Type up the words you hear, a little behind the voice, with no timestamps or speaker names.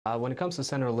When it comes to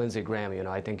Senator Lindsey Graham,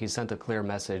 I think he sent a clear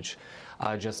message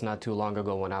just not too long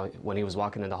ago when he was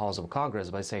walking in the halls of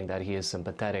Congress by saying that he is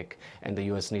sympathetic and the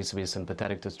U.S. needs to be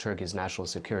sympathetic to Turkey's national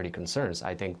security concerns.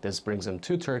 I think this brings him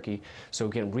to Turkey so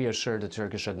he can reassure the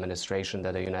Turkish administration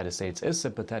that the United States is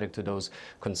sympathetic to those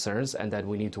concerns and that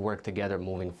we need to work together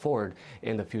moving forward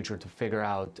in the future to figure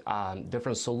out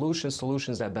different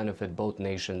solutions that benefit both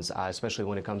nations, especially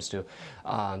when it comes to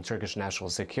Turkish national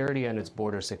security and its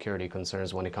border security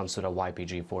concerns when it comes to the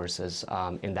YPG forces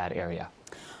in that area.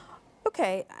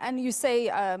 Okay, and you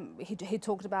say he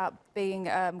talked about being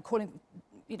calling,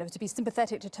 to be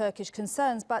sympathetic to Turkish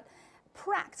concerns, but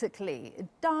practically,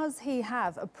 does he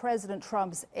have a President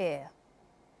Trump's ear?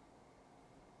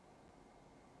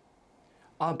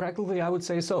 Practically, I would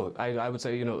say so. I would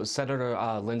say, Senator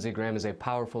Lindsey Graham is a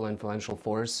powerful, influential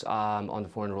force on the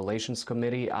Foreign Relations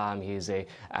Committee. He's an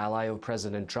ally of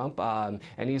President Trump, and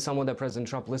he's someone that President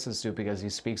Trump listens to because he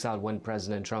speaks out when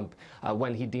President Trump,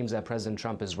 when he deems that President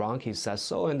Trump is wrong, he says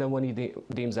so, and then when he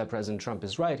deems that President Trump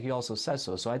is right, he also says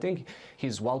so. So I think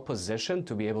he's well positioned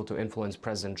to be able to influence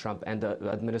President Trump and the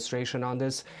administration on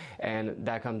this, and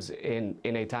that comes in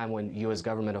a time when U.S.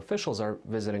 government officials are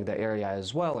visiting the area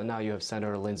as well, and now you have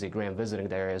Senator Lindsey Graham visiting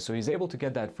the area. So he's able to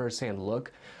get that firsthand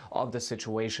look of the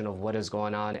situation of what is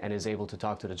going on and is able to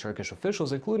talk to the Turkish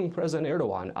officials, including President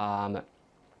Erdogan,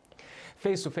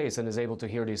 face to face, and is able to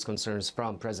hear these concerns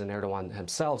from President Erdogan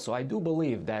himself. So I do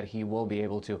believe that he will be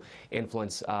able to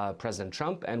influence President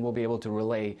Trump and will be able to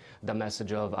relay the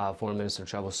message of Foreign Minister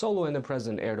Çavuşoğlu and then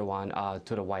President Erdogan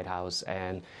to the White House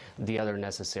and the other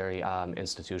necessary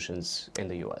institutions in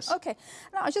the U.S. Okay.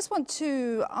 Now, I just want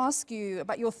to ask you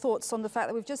about your thoughts on the fact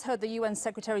that we've just heard the UN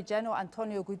Secretary General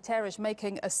Antonio Guterres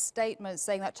making a statement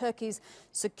saying that Turkey's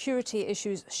security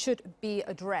issues should be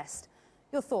addressed.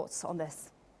 Your thoughts on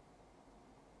this?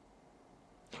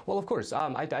 Well, of course,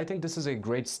 I think this is a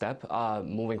great step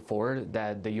moving forward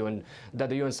that the UN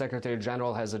Secretary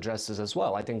General has addressed this as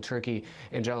well. I think Turkey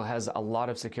in general has a lot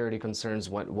of security concerns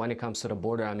when it comes to the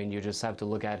border. I mean, you just have to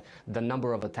look at the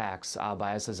number of attacks,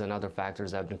 biases, and other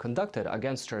factors that have been conducted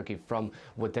against Turkey from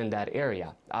within that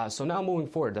area. So now moving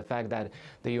forward, the fact that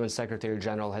the UN Secretary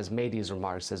General has made these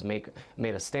remarks, has made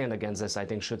a stand against this, I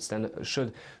think should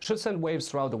send waves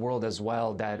throughout the world as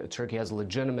well that Turkey has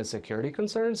legitimate security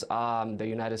concerns.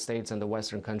 The United States and the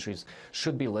Western countries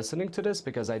should be listening to this,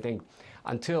 because I think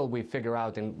until we figure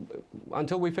out and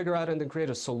then create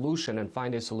a solution and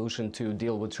find a solution to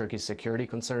deal with Turkey's security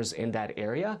concerns in that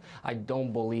area, I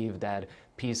don't believe that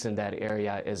peace in that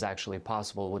area is actually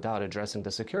possible without addressing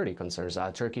the security concerns.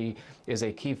 Turkey is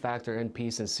a key factor in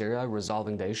peace in Syria,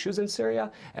 resolving the issues in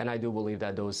Syria, and I do believe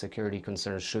that those security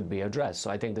concerns should be addressed.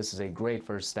 So I think this is a great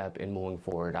first step in moving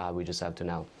forward. We just have to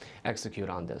now execute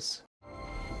on this.